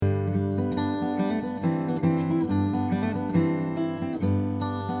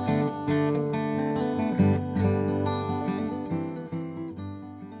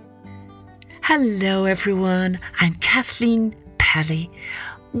Hello everyone, I'm Kathleen Pelly.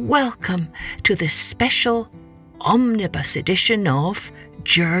 Welcome to the special Omnibus edition of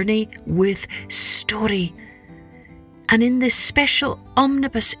Journey with Story. And in this special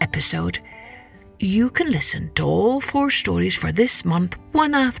Omnibus episode, you can listen to all 4 stories for this month,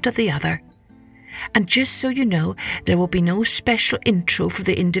 one after the other. And just so you know, there will be no special intro for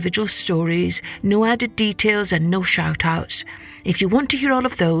the individual stories, no added details and no shout-outs. If you want to hear all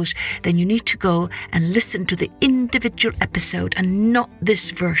of those, then you need to go and listen to the individual episode and not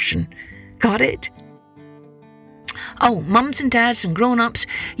this version. Got it? Oh, mums and dads and grown-ups,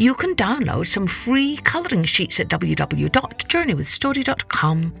 you can download some free colouring sheets at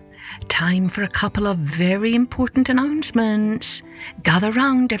www.journeywithstory.com. Time for a couple of very important announcements. Gather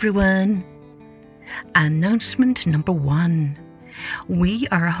round, everyone. Announcement number 1. We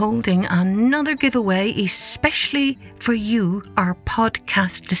are holding another giveaway especially for you, our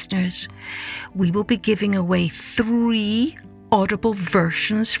podcast listeners. We will be giving away 3 audible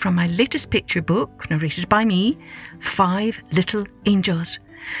versions from my latest picture book, narrated by me, 5 Little Angels.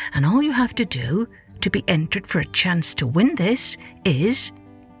 And all you have to do to be entered for a chance to win this is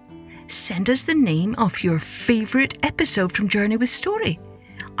send us the name of your favourite episode from Journey with Story,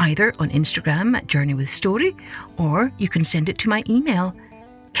 either on Instagram at Journey with Story, or you can send it to my email,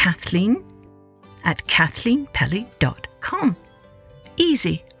 kathleen@kathleenpelly.com.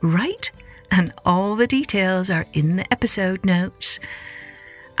 Easy, right? And all the details are in the episode notes.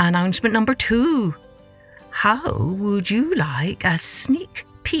 Announcement number 2. How would you like a sneak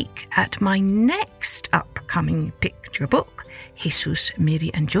peek at my next upcoming picture book, Jesus,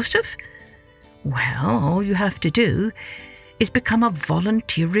 Mary and Joseph? Well, all you have to do is become a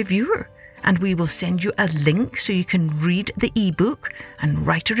volunteer reviewer, and we will send you a link so you can read the ebook and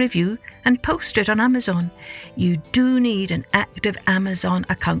write a review and post it on Amazon. You do need an active Amazon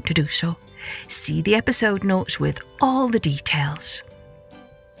account to do so. See the episode notes with all the details.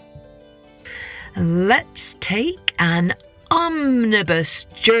 Let's take an omnibus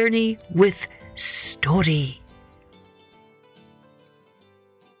journey with story.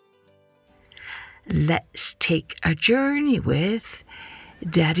 Let's take a journey with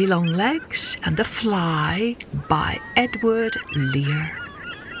Daddylonglegs and the Fly by Edward Lear.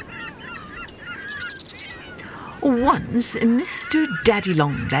 Once Mr.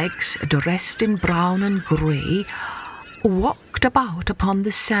 Daddylonglegs, dressed in brown and grey, walked about upon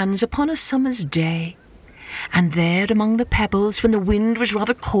the sands upon a summer's day. And there among the pebbles, when the wind was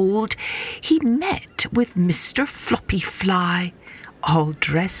rather cold, he met with Mr. Floppy Fly, all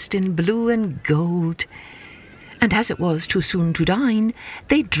dressed in blue and gold. And as it was too soon to dine,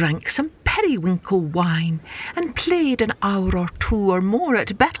 they drank some periwinkle wine, and played an hour or 2 or more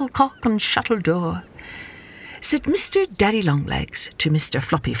at battlecock and shuttledore. Said Mr. Daddylonglegs to Mr.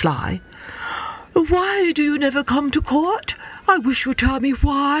 Floppy Fly, "Why do you never come to court? I wish you'd tell me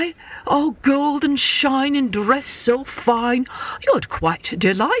why. All gold and shine and dress so fine, you'd quite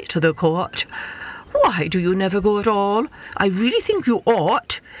delight the court. Why do you never go at all? I really think you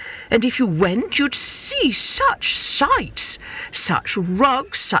ought. And if you went, you'd see such sights, such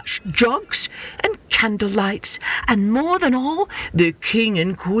rugs, such jugs, and candlelights, and more than all, the king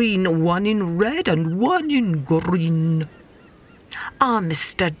and queen, one in red and one in green." "Ah,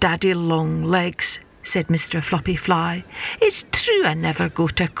 Mr. Daddylonglegs," said Mr. Floppy Fly, "it's true I never go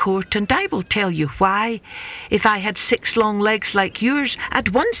to court, and I will tell you why. If I had 6 long legs like yours, at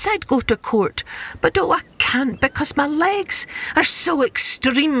once I'd go to court, but oh, I can't, because my legs are so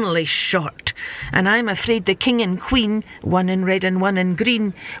extremely short, and I'm afraid the king and queen, one in red and one in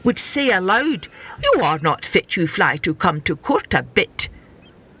green, would say aloud, 'You are not fit, you fly, to come to court a bit.'"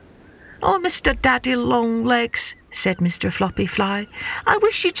 "Oh, Mr. Daddylonglegs," said Mr. Floppy Fly, "I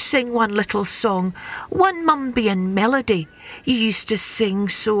wish you'd sing one little song, one Mumbian melody. You used to sing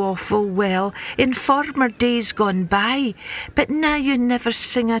so awful well in former days gone by, but now you never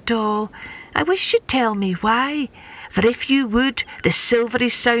sing at all. I wish you'd tell me why. For if you would, the silvery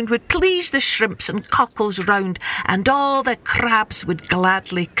sound would please the shrimps and cockles round, and all the crabs would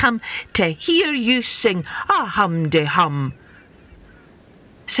gladly come to hear you sing a hum-de-hum."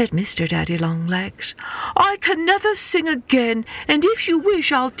 Said Mr. Daddylonglegs, "I can never sing again, and if you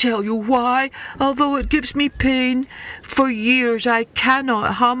wish I'll tell you why, although it gives me pain. For years I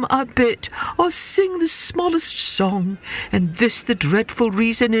cannot hum a bit, or sing the smallest song, and this the dreadful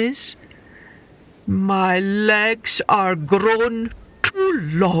reason is, my legs are grown too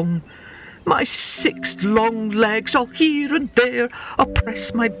long. My 6 long legs all here and there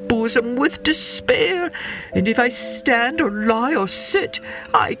oppress my bosom with despair, and if I stand or lie or sit,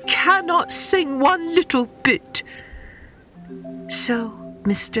 I cannot sing one little bit." So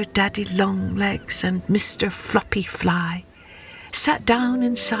Mr. Daddylonglegs and Mr. Floppy Fly sat down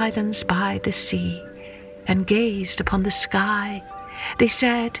in silence by the sea and gazed upon the sky. They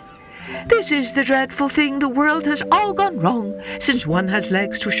said, "This is the dreadful thing, the world has all gone wrong. Since one has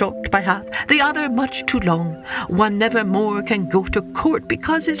legs too short by half, the other much too long. One never more can go to court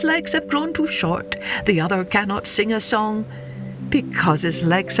because his legs have grown too short. The other cannot sing a song because his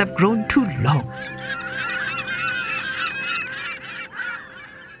legs have grown too long."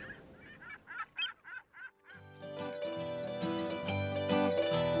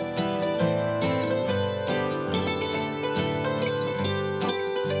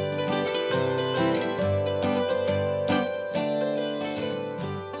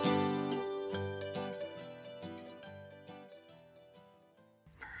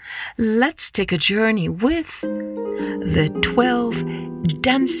 Let's take a journey with the 12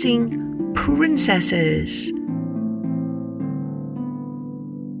 Dancing Princesses.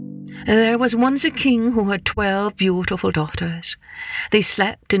 There was once a king who had 12 beautiful daughters. They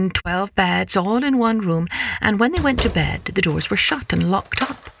slept in 12 beds, all in one room, and when they went to bed, the doors were shut and locked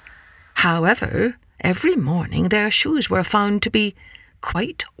up. However, every morning their shoes were found to be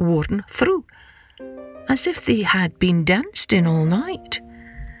quite worn through, as if they had been danced in all night.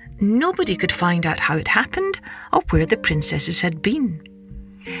 Nobody could find out how it happened or where the princesses had been.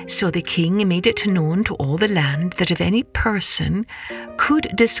 So the king made it known to all the land that if any person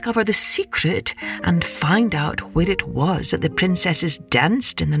could discover the secret and find out where it was that the princesses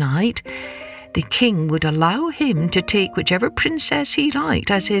danced in the night, the king would allow him to take whichever princess he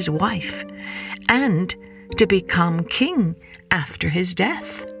liked as his wife and to become king after his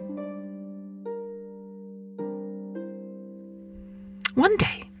death. One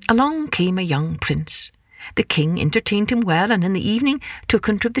day, along came a young prince. The king entertained him well, and in the evening took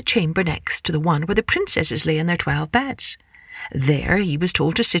him to the chamber next to the one where the princesses lay in their 12 beds. There he was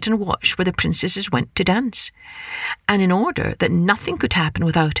told to sit and watch where the princesses went to dance. And in order that nothing could happen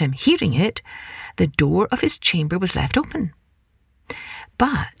without him hearing it, the door of his chamber was left open.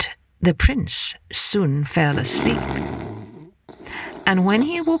 But the prince soon fell asleep. And when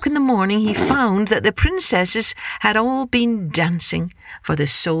he awoke in the morning, he found that the princesses had all been dancing, for the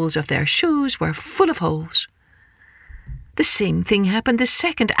soles of their shoes were full of holes. The same thing happened the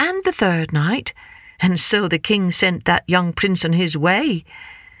second and the third night, and so the king sent that young prince on his way.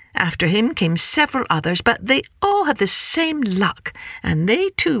 After him came several others, but they all had the same luck, and they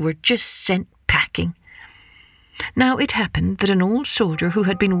too were just sent packing. Now it happened that an old soldier who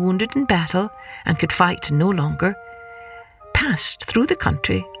had been wounded in battle and could fight no longer passed through the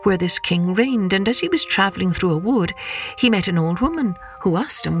country where this king reigned, and as he was travelling through a wood, he met an old woman who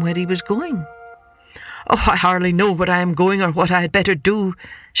asked him where he was going. "Oh, I hardly know where I am going or what I had better do,"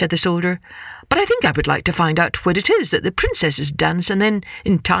 said the soldier, "but I think I would like to find out where it is that the princesses dance, and then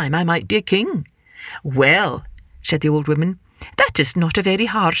in time I might be a king." "Well," said the old woman, "that is not a very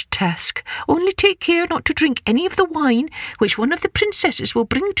hard task. Only take care not to drink any of the wine which one of the princesses will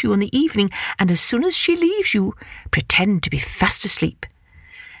bring to you in the evening, and as soon as she leaves you, pretend to be fast asleep."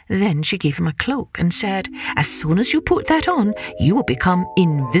 Then she gave him a cloak and said, "As soon as you put that on, you will become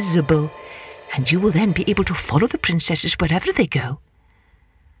invisible, and you will then be able to follow the princesses wherever they go."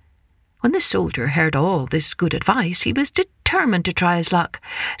 When the soldier heard all this good advice, he was determined to try his luck,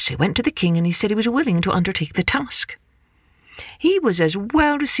 so he went to the king and he said he was willing to undertake the task. He was as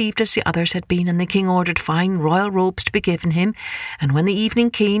well received as the others had been, and the king ordered fine royal robes to be given him, and when the evening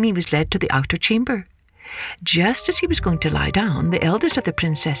came he was led to the outer chamber. Just as he was going to lie down, the eldest of the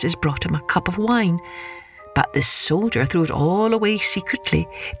princesses brought him a cup of wine, but the soldier threw it all away secretly,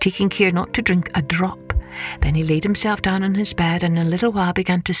 taking care not to drink a drop. Then he laid himself down on his bed and in a little while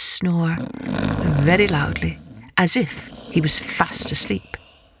began to snore very loudly, as if he was fast asleep.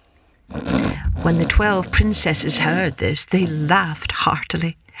 When the 12 princesses heard this, they laughed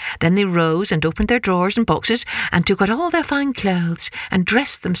heartily. Then they rose and opened their drawers and boxes and took out all their fine clothes and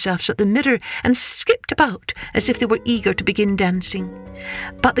dressed themselves at the mirror and skipped about as if they were eager to begin dancing.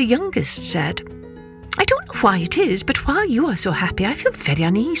 But the youngest said, "I don't know why it is, but while you are so happy, I feel very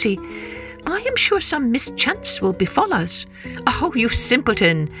uneasy. I am sure some mischance will befall us." "Oh, you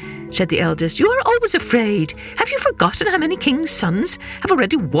simpleton," said the eldest, "you are always afraid. Have you forgotten how many kings' sons have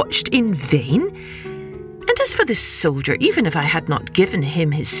already watched in vain? And as for this soldier, even if I had not given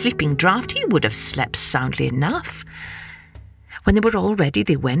him his sleeping draught, he would have slept soundly enough." When they were all ready,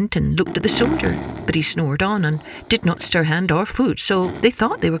 they went and looked at the soldier, but he snored on and did not stir hand or foot, so they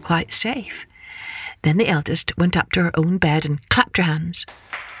thought they were quite safe. Then the eldest went up to her own bed and clapped her hands,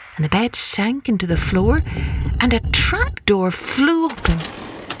 and the bed sank into the floor, and a trap door flew open.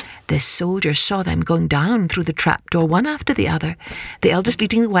 The soldier saw them going down through the trapdoor one after the other, the eldest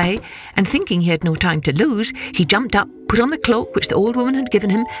leading the way, and thinking he had no time to lose, he jumped up, put on the cloak which the old woman had given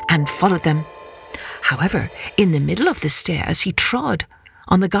him, and followed them. However, in the middle of the stairs he trod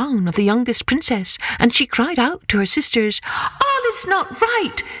on the gown of the youngest princess, and she cried out to her sisters, "All is not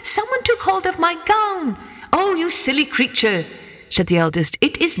right! Someone took hold of my gown!" "Oh, you silly creature," said the eldest,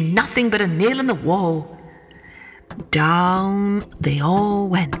 "it is nothing but a nail in the wall." Down they all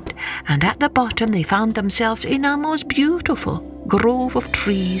went, and at the bottom they found themselves in a most beautiful grove of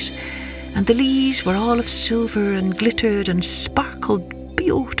trees, and the leaves were all of silver and glittered and sparkled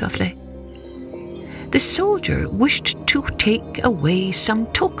beautifully. The soldier wished to take away some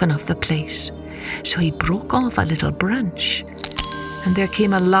token of the place, so he broke off a little branch, and there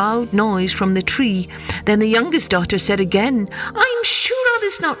came a loud noise from the tree. Then the youngest daughter said again, "I'm sure all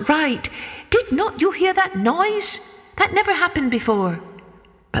is not right. Did not you hear that noise? That never happened before."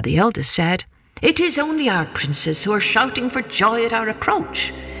 But the eldest said, "It is only our princes who are shouting for joy at our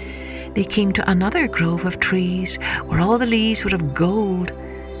approach." They came to another grove of trees where all the leaves were of gold,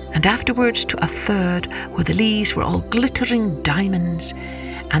 and afterwards to a third where the leaves were all glittering diamonds.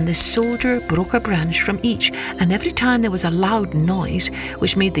 And the soldier broke a branch from each, and every time there was a loud noise,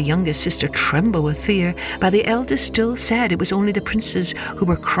 which made the youngest sister tremble with fear, but the eldest still said it was only the princes who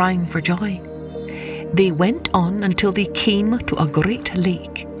were crying for joy. They went on until they came to a great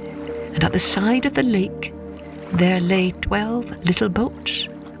lake, and at the side of the lake there lay 12 little boats,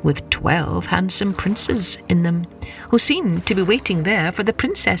 with 12 handsome princes in them, who seemed to be waiting there for the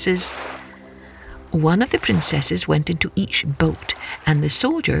princesses. One of the princesses went into each boat, and the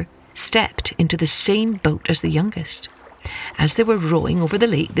soldier stepped into the same boat as the youngest. As they were rowing over the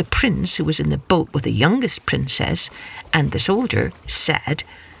lake, the prince who was in the boat with the youngest princess and the soldier said,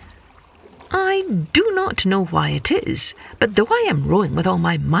 "I do not know why it is, but though I am rowing with all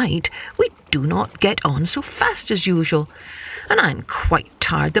my might, we do not get on so fast as usual, and I am quite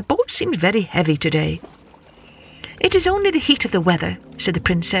tired. The boat seems very heavy today." "It is only the heat of the weather," said the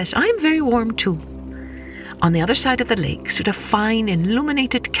princess. "I am very warm too." On the other side of the lake stood a fine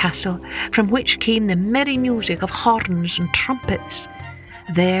illuminated castle, from which came the merry music of horns and trumpets.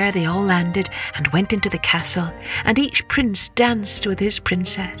 There they all landed and went into the castle, and each prince danced with his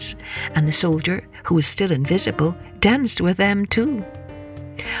princess, and the soldier, who was still invisible, danced with them too.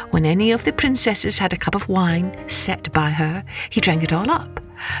 When any of the princesses had a cup of wine set by her, he drank it all up,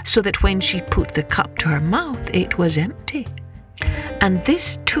 so that when she put the cup to her mouth it was empty. And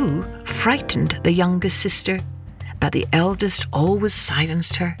this too frightened the youngest sister, but the eldest always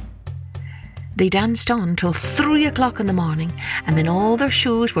silenced her. They danced on till 3 o'clock in the morning, and then all their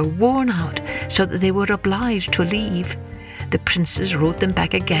shoes were worn out, so that they were obliged to leave. The princes rowed them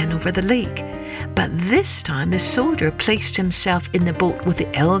back again over the lake, but this time the soldier placed himself in the boat with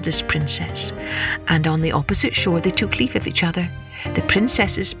the eldest princess, and on the opposite shore they took leave of each other, the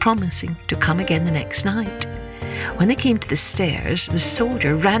princesses promising to come again the next night. When they came to the stairs, the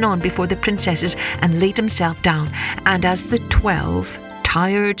soldier ran on before the princesses and laid himself down, and as the 12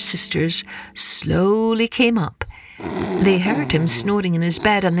 tired sisters slowly came up, they heard him snoring in his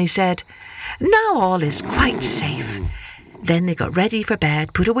bed, and they said, "Now all is quite safe." Then they got ready for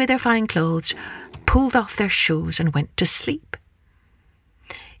bed, put away their fine clothes, pulled off their shoes, and went to sleep.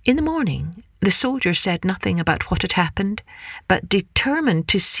 In the morning, the soldier said nothing about what had happened, but determined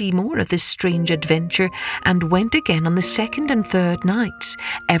to see more of this strange adventure, and went again on the second and third nights.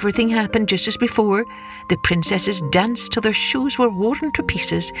 Everything happened just as before. The princesses danced till their shoes were worn to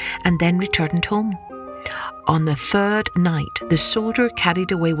pieces, and then returned home. On the third night, the soldier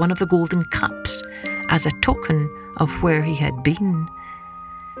carried away one of the golden cups as a token of where he had been.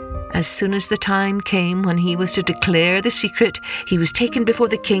 As soon as the time came when he was to declare the secret, he was taken before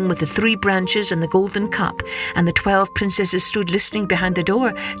the king with the 3 branches and the golden cup, and the 12 princesses stood listening behind the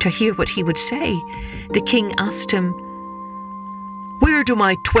door to hear what he would say. The king asked him, "Where do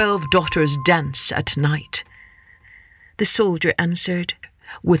my 12 daughters dance at night?" The soldier answered,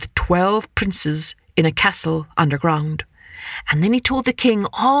 "With 12 princes in a castle underground." And then he told the king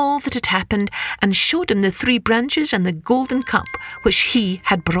all that had happened, and showed him the 3 branches and the golden cup which he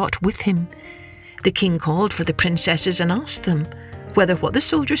had brought with him. The king called for the princesses and asked them whether what the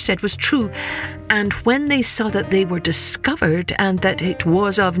soldier said was true, and when they saw that they were discovered and that it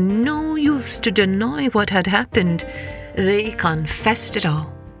was of no use to deny what had happened, they confessed it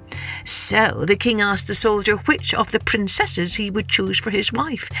all. So the king asked the soldier which of the princesses he would choose for his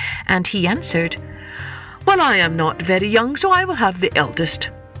wife, and he answered, "Well, I am not very young, so I will have the eldest."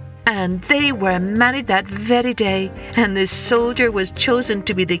 And they were married that very day, and the soldier was chosen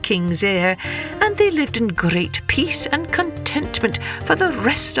to be the king's heir, and they lived in great peace and content. contentment for the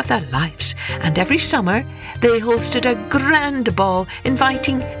rest of their lives, and every summer they hosted a grand ball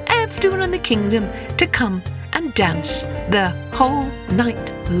inviting everyone in the kingdom to come and dance the whole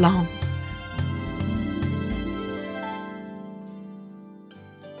night long.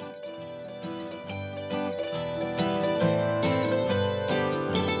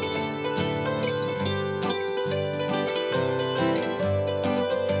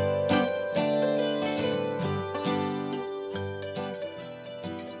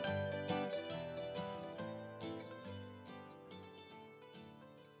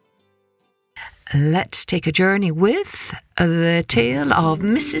 Let's take a journey with The Tale of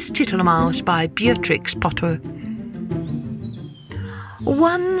Mrs. Tittlemouse by Beatrix Potter.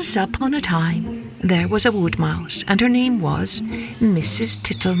 Once upon a time, there was a woodmouse, and her name was Mrs.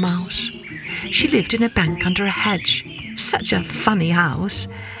 Tittlemouse. She lived in a bank under a hedge. Such a funny house.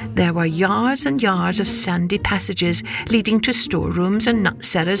 There were yards and yards of sandy passages leading to storerooms and nut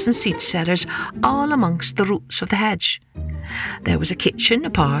cellars and seed cellars, all amongst the roots of the hedge. There was a kitchen, a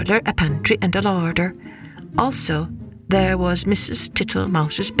parlour, a pantry and a larder. Also, there was Mrs.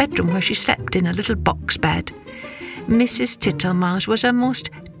 Tittlemouse's bedroom, where she slept in a little box bed. Mrs. Tittlemouse was a most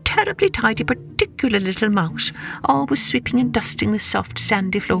terribly tidy, particular little mouse, always sweeping and dusting the soft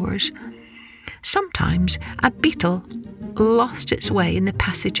sandy floors. Sometimes a beetle lost its way in the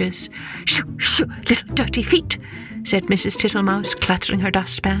passages. "Shoo, shoo, little dirty feet," said Mrs. Tittlemouse, clattering her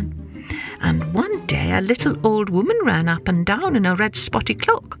dustpan. And one day a little old woman ran up and down in a red spotty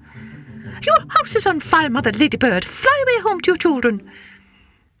cloak. "Your house is on fire, Mother Ladybird. Fly away home to your children."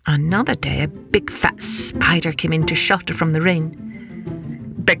 Another day a big fat spider came in to shelter from the rain.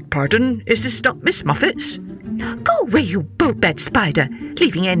 "Beg pardon, is this not Miss Muffet's?" "Go away, you bull-bed spider,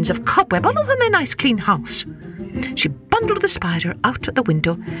 leaving ends of cobweb all over my nice clean house." She bundled the spider out at the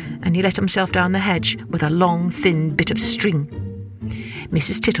window, and he let himself down the hedge with a long, thin bit of string.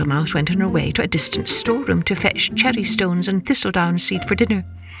 Mrs. Tittlemouse went on her way to a distant storeroom to fetch cherry stones and thistledown seed for dinner.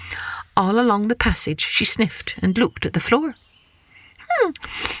 All along the passage she sniffed and looked at the floor.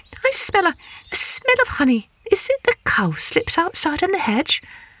 I smell a smell of honey. Is it the cowslips outside in the hedge?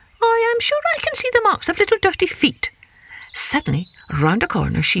 I am sure I can see the marks of little dirty feet." Suddenly, round a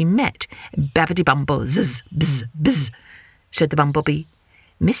corner, she met Babbity Bumble. "Zzz, bzz, bzz," said the bumblebee.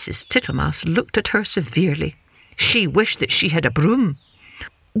 Mrs. Tittlemouse looked at her severely. She wished that she had a broom.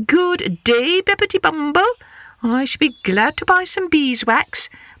 "Good day, Babbity Bumble. I should be glad to buy some beeswax.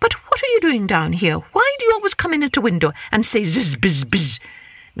 But what are you doing down here? Why do you always come in at a window and say zzz, bzz, bzz?"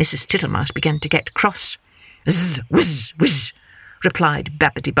 Mrs. Tittlemouse began to get cross. "Zzz, whizz, whizz," replied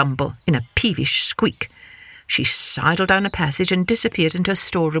Babbity Bumble in a peevish squeak. She sidled down a passage and disappeared into a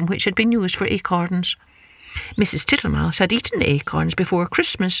storeroom which had been used for acorns. Mrs. Tittlemouse had eaten the acorns before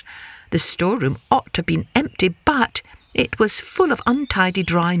Christmas. The storeroom ought to have been empty, but it was full of untidy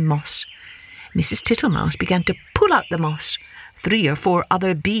dry moss. Mrs. Tittlemouse began to pull out the moss. 3 or 4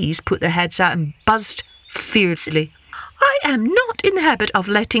 other bees put their heads out and buzzed fiercely. "I am not in the habit of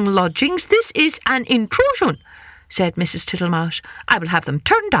letting lodgings. This is an intrusion," said Mrs. Tittlemouse. "I will have them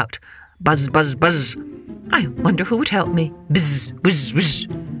turned out. Buzz, buzz, buzz. I wonder who would help me. Bzz, whizz, whizz.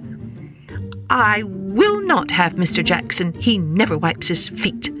 I will not have Mr. Jackson. He never wipes his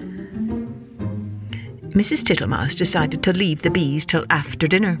feet." Mrs. Tittlemouse decided to leave the bees till after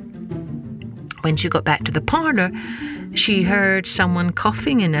dinner. When she got back to the parlour, she heard someone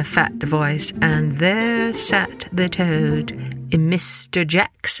coughing in a fat voice, and there sat the toad, Mr.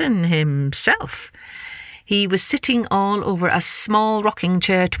 Jackson himself. He was sitting all over a small rocking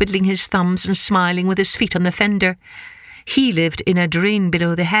chair, twiddling his thumbs and smiling with his feet on the fender. He lived in a drain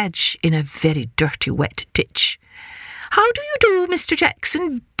below the hedge, in a very dirty, wet ditch. "How do you do, Mr.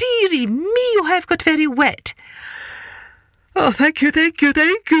 Jackson? Dearie me, you have got very wet." "Oh, thank you,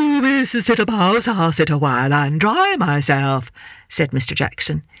 Mrs. Tittlemouse. I'll sit a while and dry myself," said Mr.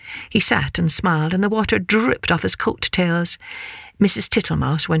 Jackson. He sat and smiled, and the water dripped off his coat-tails. Mrs.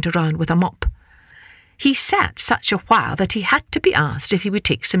 Tittlemouse went around with a mop. He sat such a while that he had to be asked if he would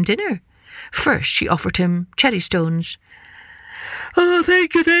take some dinner. First she offered him cherry stones. "Oh,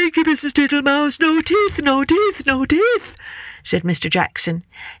 thank you, Mrs. Tittlemouse. No teeth, said Mr. Jackson.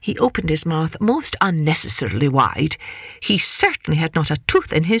 He opened his mouth most unnecessarily wide. He certainly had not a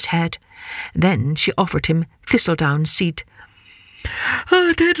tooth in his head. Then she offered him thistledown seed.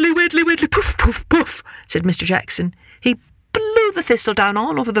 "Oh, diddly, widdly, widdly, poof, poof, poof," said Mr. Jackson. He blew the thistledown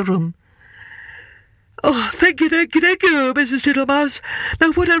all over the room. "Oh, thank you, Mrs. Tittlemouse.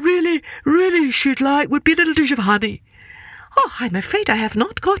 Now what I really should like would be a little dish of honey." "Oh, I'm afraid I have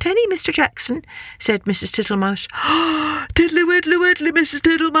not got any, Mr. Jackson," said Mrs. Tittlemouse. "Oh, diddly, widdly, widdly, Mrs.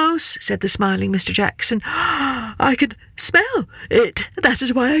 Tittlemouse," said the smiling Mr. Jackson. "I can smell it. That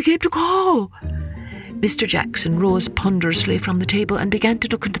is why I came to call." Mr. Jackson rose ponderously from the table and began to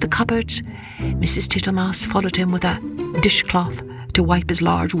look into the cupboards. Mrs. Tittlemouse followed him with a dishcloth to wipe his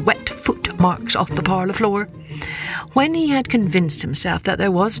large wet foot marks off the parlour floor. When he had convinced himself that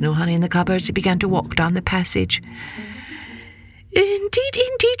there was no honey in the cupboards, he began to walk down the passage.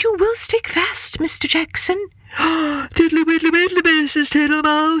 "Indeed, you will stick fast, Mr. Jackson." "Tiddly widdly widdly, Mrs.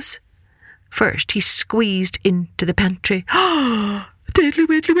 Tittlemouse." First he squeezed into the pantry. "Tiddly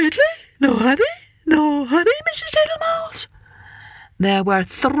widdly widdly, no honey, Mrs. Tittlemouse." There were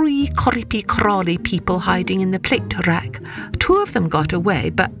 3 creepy-crawly people hiding in the plate rack. 2 of them got away,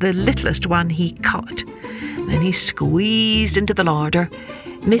 but the littlest one he caught. Then he squeezed into the larder.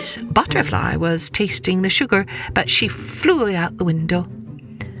 Miss Butterfly was tasting the sugar, but she flew out the window.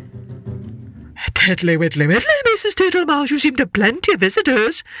 "Tiddly widdly widdly, Mrs. Tittlemouse, you seem to have plenty of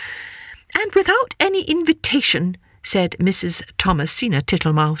visitors." "And without any invitation," said Mrs. Thomasina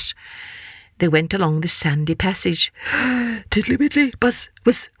Tittlemouse. They went along the sandy passage. "Tiddly widdly, buzz,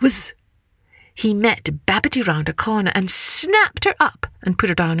 whiz, whiz." He met Babbity round a corner and snapped her up and put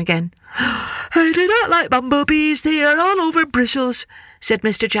her down again. "I do not like bumblebees, they are all over bristles," said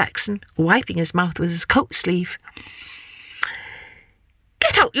Mr. Jackson, wiping his mouth with his coat sleeve.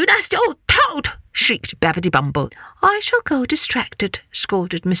 "Get out, you nasty old toad!" shrieked Babbity Bumble. "I shall go distracted,"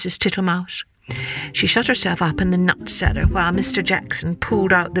 scolded Mrs. Tittlemouse. She shut herself up in the nut cellar while Mr. Jackson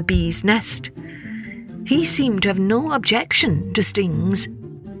pulled out the bee's nest. He seemed to have no objection to stings.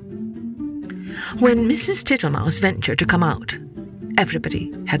 When Mrs. Tittlemouse ventured to come out,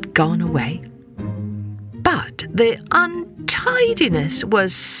 everybody had gone away. But the untidiness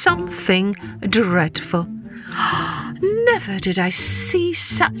was something dreadful. Never did I see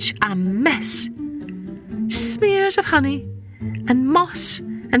such a mess. Smears of honey and moss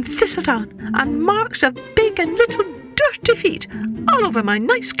and thistledown and marks of big and little dirty feet all over my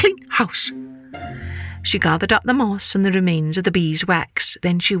nice clean house. She gathered up the moss and the remains of the beeswax.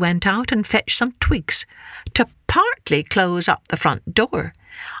 Then she went out and fetched some twigs to partly close up the front door.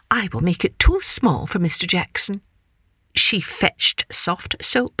 I will make it too small for Mr. Jackson. She fetched soft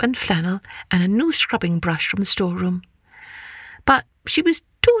soap and flannel and a new scrubbing brush from the storeroom. But she was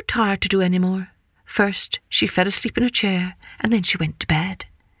too tired to do any more. First she fell asleep in her chair, and then she went to bed.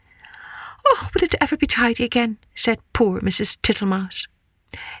 "Oh, will it ever be tidy again?" said poor Mrs. Tittlemouse.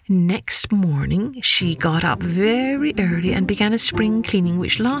 Next morning she got up very early and began a spring cleaning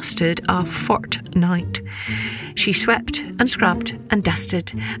which lasted a fortnight. She swept and scrubbed and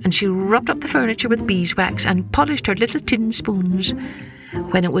dusted, and she rubbed up the furniture with beeswax and polished her little tin spoons.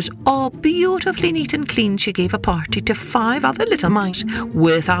 When it was all beautifully neat and clean, she gave a party to 5 other little mice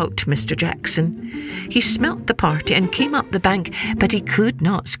without Mr. Jackson. He smelt the party and came up the bank, but he could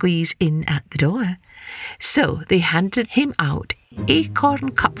not squeeze in at the door. So they handed him out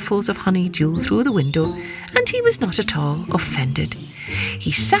acorn cupfuls of honeydew through the window, and he was not at all offended.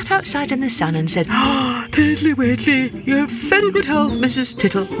 He sat outside in the sun and said, "Tiddly widdly, your very good health, Mrs.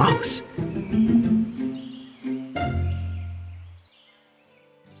 Tittlemouse."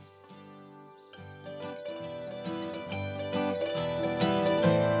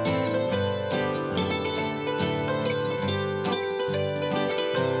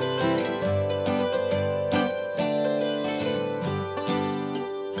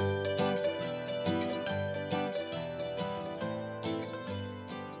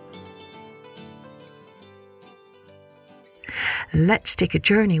 Let's take a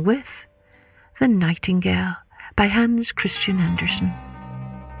journey with The Nightingale by Hans Christian Andersen.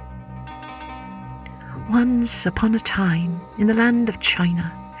 Once upon a time, in the land of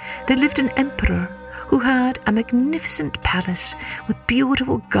China, there lived an emperor who had a magnificent palace with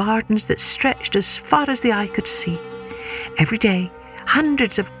beautiful gardens that stretched as far as the eye could see. Every day,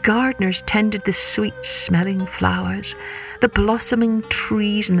 hundreds of gardeners tended the sweet-smelling flowers, the blossoming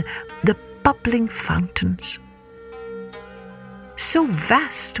trees, and the bubbling fountains. So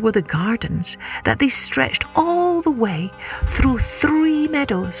vast were the gardens that they stretched all the way through 3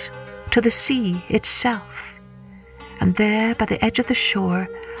 meadows to the sea itself. And there, by the edge of the shore,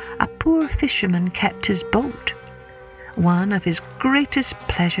 a poor fisherman kept his boat. One of his greatest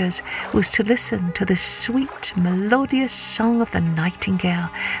pleasures was to listen to the sweet, melodious song of the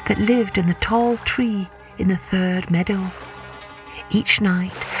nightingale that lived in the tall tree in the 3rd meadow. Each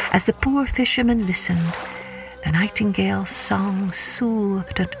night, as the poor fisherman listened, the nightingale's song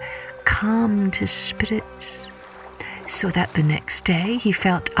soothed and calmed his spirits, so that the next day he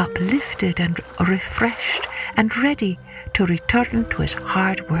felt uplifted and refreshed and ready to return to his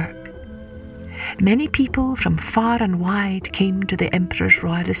hard work. Many people from far and wide came to the emperor's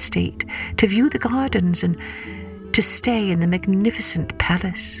royal estate to view the gardens and to stay in the magnificent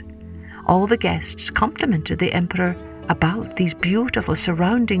palace. All the guests complimented the emperor about these beautiful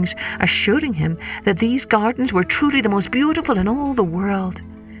surroundings, assuring him that these gardens were truly the most beautiful in all the world.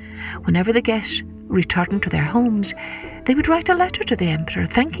 Whenever the guests returned to their homes, they would write a letter to the emperor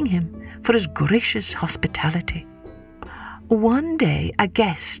thanking him for his gracious hospitality. One day a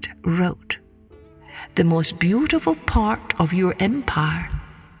guest wrote, "The most beautiful part of your empire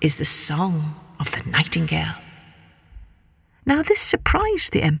is the song of the nightingale." Now this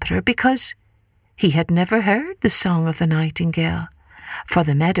surprised the emperor because he had never heard the song of the nightingale, for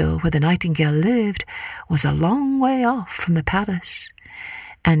the meadow where the nightingale lived was a long way off from the palace.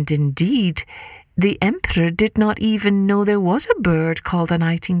 And indeed, the emperor did not even know there was a bird called a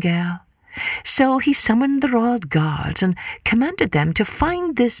nightingale. So he summoned the royal guards and commanded them to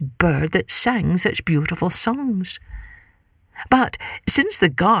find this bird that sang such beautiful songs. But since the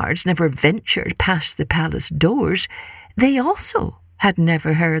guards never ventured past the palace doors, they also had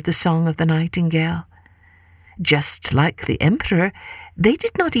never heard the song of the nightingale. Just like the emperor, they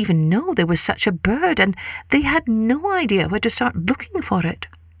did not even know there was such a bird, and they had no idea where to start looking for it.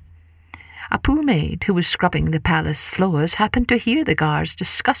 A poor maid who was scrubbing the palace floors happened to hear the guards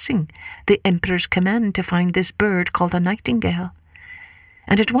discussing the emperor's command to find this bird called a nightingale.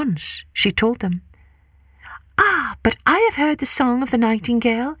 And at once she told them, "Ah, but I have heard the song of the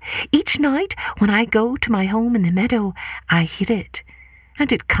nightingale. Each night when I go to my home in the meadow, I hear it,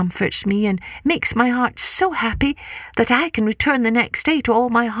 and it comforts me and makes my heart so happy that I can return the next day to all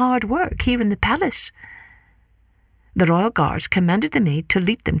my hard work here in the palace." The royal guards commanded the maid to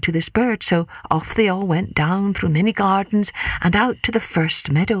lead them to this bird, so off they all went down through many gardens and out to the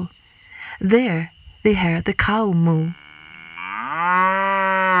first meadow. There they heard the cow moo,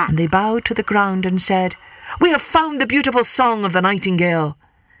 and they bowed to the ground and said, "We have found the beautiful song of the nightingale."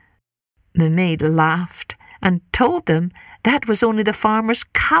 The maid laughed and told them that was only the farmer's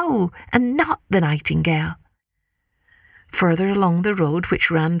cow and not the nightingale. Further along the road which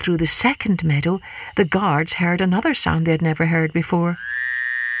ran through the second meadow, the guards heard another sound they had never heard before.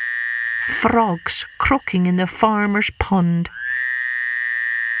 Frogs croaking in the farmer's pond.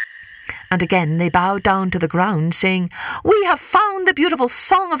 And again they bowed down to the ground, saying, "We have found the beautiful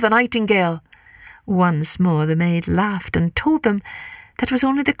song of the nightingale." Once more the maid laughed and told them that was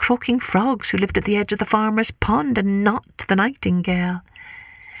only the croaking frogs who lived at the edge of the farmer's pond and not the nightingale.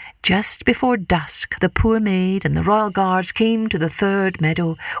 Just before dusk, the poor maid and the royal guards came to the third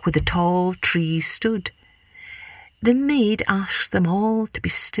meadow where the tall tree stood. The maid asked them all to be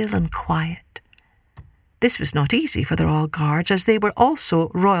still and quiet. This was not easy for the royal guards, as they were also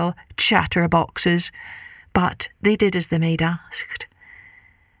royal chatterboxes, but they did as the maid asked.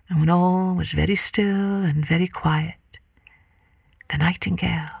 And when all was very still and very quiet, the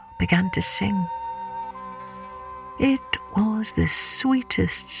nightingale began to sing. It was the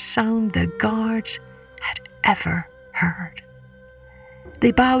sweetest sound the guards had ever heard.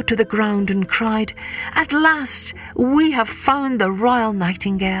 They bowed to the ground and cried, "At last we have found the royal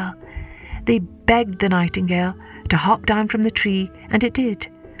nightingale." They begged the nightingale to hop down from the tree, and it did,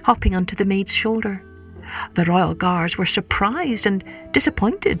 hopping onto the maid's shoulder. The royal guards were surprised and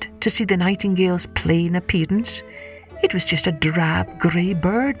disappointed to see the nightingale's plain appearance. It was just a drab grey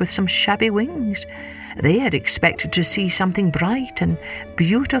bird with some shabby wings. They had expected to see something bright and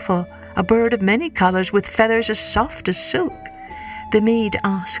beautiful, a bird of many colours with feathers as soft as silk. The maid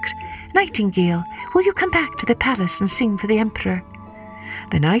asked, "Nightingale, will you come back to the palace and sing for the emperor?"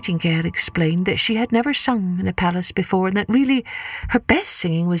 The nightingale explained that she had never sung in a palace before, and that really her best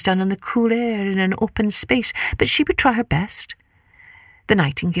singing was done in the cool air in an open space, but she would try her best. The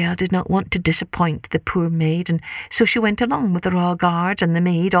nightingale did not want to disappoint the poor maid, and so she went along with the royal guards and the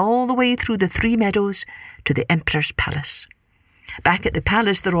maid all the way through the 3 meadows to the emperor's palace. Back at the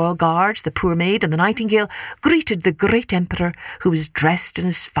palace, the royal guards, the poor maid, and the nightingale greeted the great emperor, who was dressed in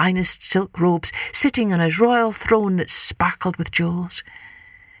his finest silk robes, sitting on his royal throne that sparkled with jewels.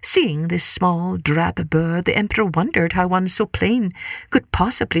 Seeing this small, drab bird, the emperor wondered how one so plain could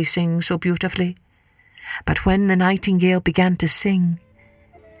possibly sing so beautifully. But when the nightingale began to sing,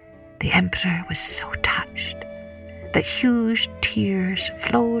 the emperor was so touched that huge tears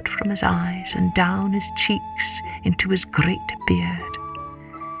flowed from his eyes and down his cheeks into his great beard.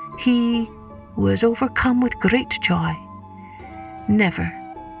 He was overcome with great joy. Never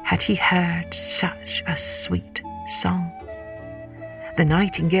had he heard such a sweet song. The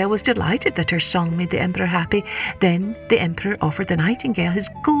nightingale was delighted that her song made the emperor happy. Then the emperor offered the nightingale his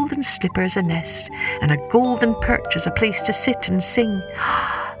golden slipper as a nest and a golden perch as a place to sit and sing.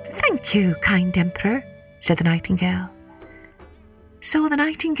 "Thank you, kind emperor," said the nightingale. So the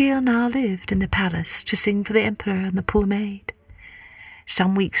nightingale now lived in the palace to sing for the emperor and the poor maid.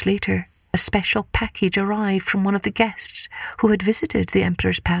 Some weeks later, a special package arrived from one of the guests who had visited the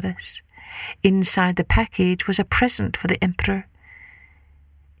emperor's palace. Inside the package was a present for the emperor.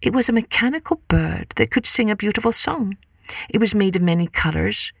 It was a mechanical bird that could sing a beautiful song. It was made of many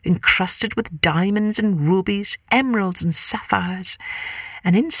colours, encrusted with diamonds and rubies, emeralds and sapphires.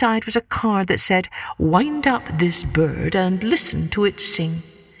 And inside was a card that said, "Wind up this bird and listen to it sing."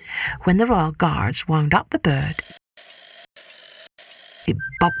 When the royal guards wound up the bird, it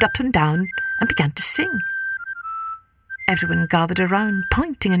bobbed up and down and began to sing. Everyone gathered around,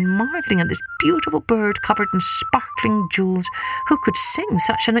 pointing and marvelling at this beautiful bird covered in sparkling jewels who could sing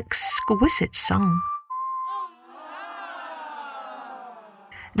such an exquisite song.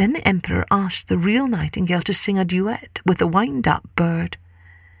 Then the emperor asked the real nightingale to sing a duet with the wind-up bird.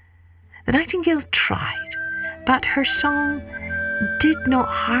 The nightingale tried, but her song did not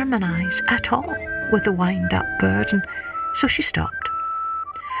harmonise at all with the wind-up bird, and so she stopped.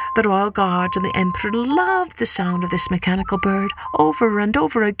 The royal guards and the emperor loved the sound of this mechanical bird. Over and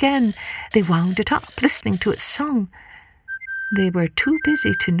over again they wound it up, listening to its song. They were too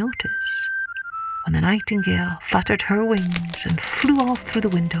busy to notice when the nightingale fluttered her wings and flew off through the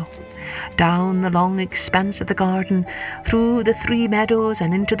window, down the long expanse of the garden, through the 3 meadows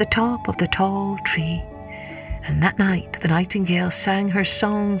and into the top of the tall tree. And that night the nightingale sang her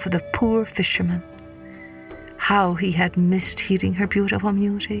song for the poor fisherman. How he had missed hearing her beautiful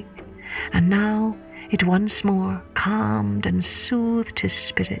music, and now it once more calmed and soothed his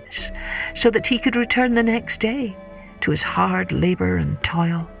spirits, so that he could return the next day to his hard labour and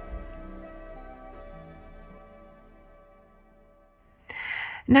toil.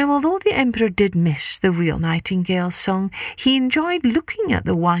 Now, although the emperor did miss the real nightingale's song, he enjoyed looking at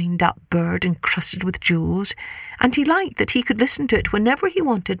the wind-up bird encrusted with jewels, and he liked that he could listen to it whenever he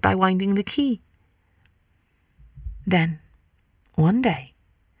wanted by winding the key. Then, one day,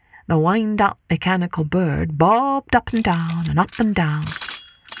 the wind-up mechanical bird bobbed up and down and up and down,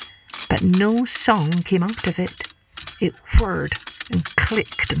 but no song came out of it. It whirred and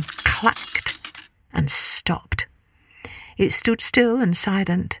clicked and clacked and stopped. It stood still and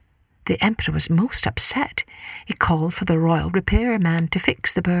silent. The emperor was most upset. He called for the royal repairman to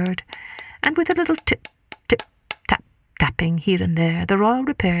fix the bird, and with a little tip, tip, tap, tapping here and there, the royal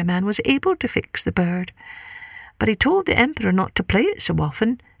repairman was able to fix the bird. But he told the emperor not to play it so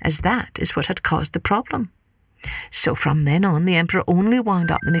often, as that is what had caused the problem. So from then on, the emperor only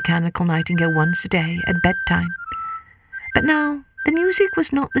wound up the mechanical nightingale once a day at bedtime. But now the music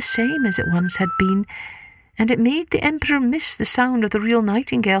was not the same as it once had been, and it made the emperor miss the sound of the real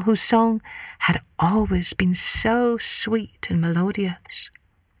nightingale, whose song had always been so sweet and melodious.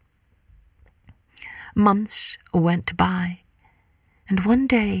 Months went by, and one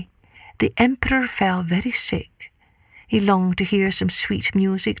day the emperor fell very sick. He longed to hear some sweet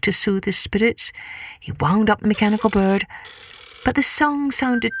music to soothe his spirits. He wound up the mechanical bird, but the song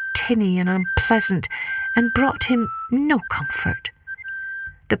sounded tinny and unpleasant and brought him no comfort.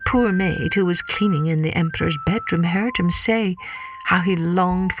 The poor maid who was cleaning in the emperor's bedroom heard him say how he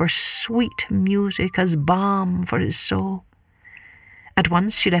longed for sweet music as balm for his soul. At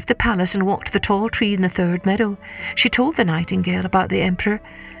once she left the palace and walked to the tall tree in the 3rd meadow. She told the nightingale about the emperor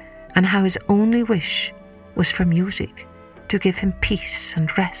and how his only wish was for music to give him peace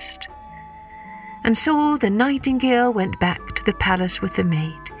and rest. And so the nightingale went back to the palace with the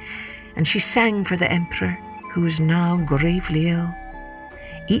maid, and she sang for the emperor, who was now gravely ill.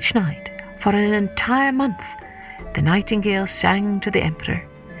 Each night, for an entire month, the nightingale sang to the emperor,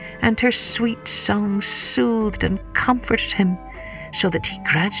 and her sweet song soothed and comforted him, so that he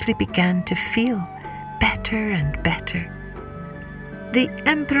gradually began to feel better and better. The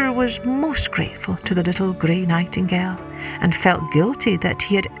emperor was most grateful to the little grey nightingale, and felt guilty that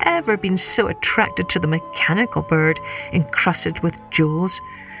he had ever been so attracted to the mechanical bird encrusted with jewels.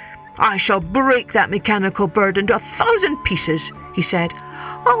 "I shall break that mechanical bird into 1,000 pieces," he said.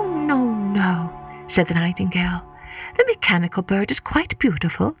 "Oh, no, no," said the nightingale. "The mechanical bird is quite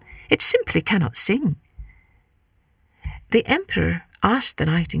beautiful. It simply cannot sing." The emperor asked the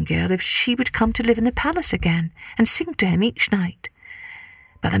nightingale if she would come to live in the palace again and sing to him each night.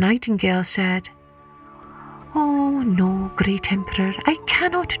 But the nightingale said, "Oh, no, great emperor, I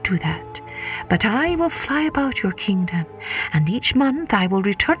cannot do that. But I will fly about your kingdom, and each month I will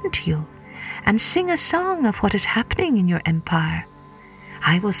return to you and sing a song of what is happening in your empire.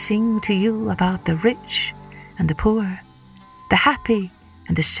 I will sing to you about the rich and the poor, the happy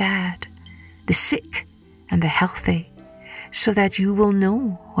and the sad, the sick and the healthy, so that you will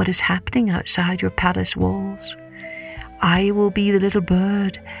know what is happening outside your palace walls. I will be the little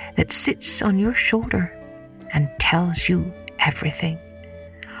bird that sits on your shoulder and tells you everything.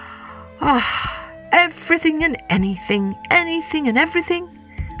 Ah, everything and anything and everything?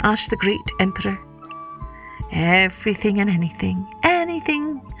 Asked the great emperor. Everything and anything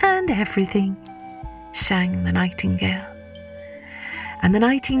and everything, sang the nightingale. And the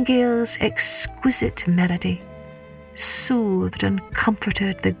nightingale's exquisite melody soothed and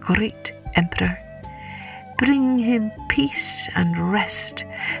comforted the great emperor, bringing him peace and rest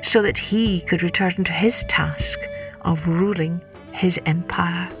so that he could return to his task of ruling his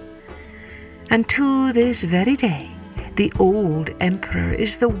empire. And to this very day, the old emperor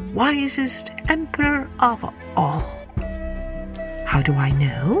is the wisest emperor of all. How do I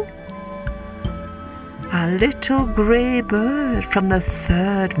know? A little grey bird from the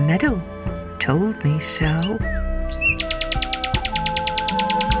third meadow told me so.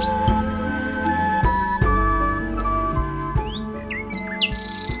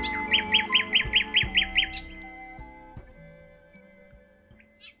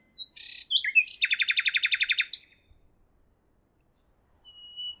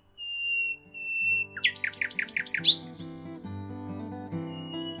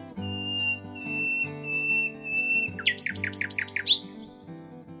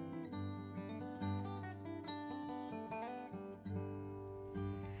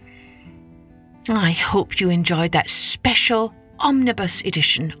 I hope you enjoyed that special Omnibus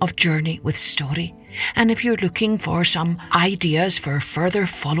edition of Journey with Story. And if you're looking for some ideas for further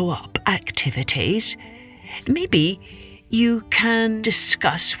follow-up activities, maybe you can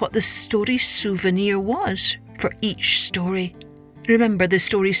discuss what the story souvenir was for each story. Remember, the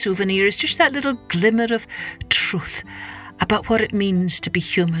story souvenir is just that little glimmer of truth about what it means to be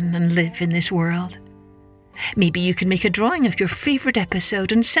human and live in this world. Maybe you can make a drawing of your favourite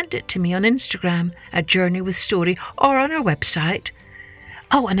episode and send it to me on Instagram at Journey with Story or on our website.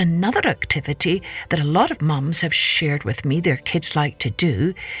 Oh, and another activity that a lot of mums have shared with me their kids like to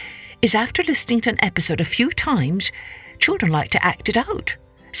do is after listening to an episode a few times, children like to act it out.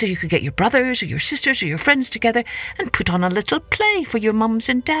 So you could get your brothers or your sisters or your friends together and put on a little play for your mums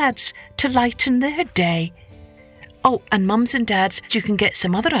and dads to lighten their day. Oh, and mums and dads, you can get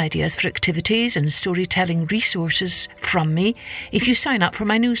some other ideas for activities and storytelling resources from me if you sign up for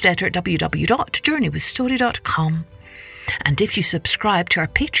my newsletter at www.journeywithstory.com. And if you subscribe to our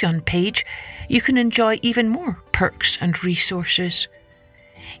Patreon page, you can enjoy even more perks and resources.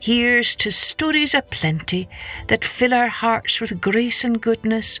 Here's to stories aplenty that fill our hearts with grace and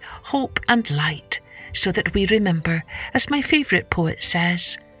goodness, hope and light, so that we remember, as my favourite poet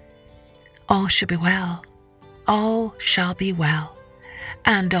says, all shall be well. All shall be well,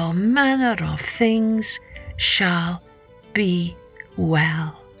 and all manner of things shall be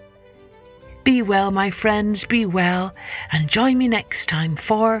well. Be well, my friends, be well, and join me next time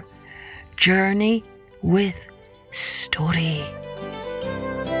for Journey with Story.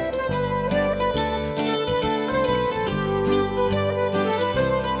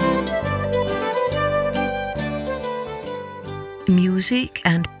 Music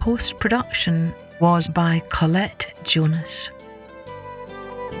and post-production was by Colette Jonas.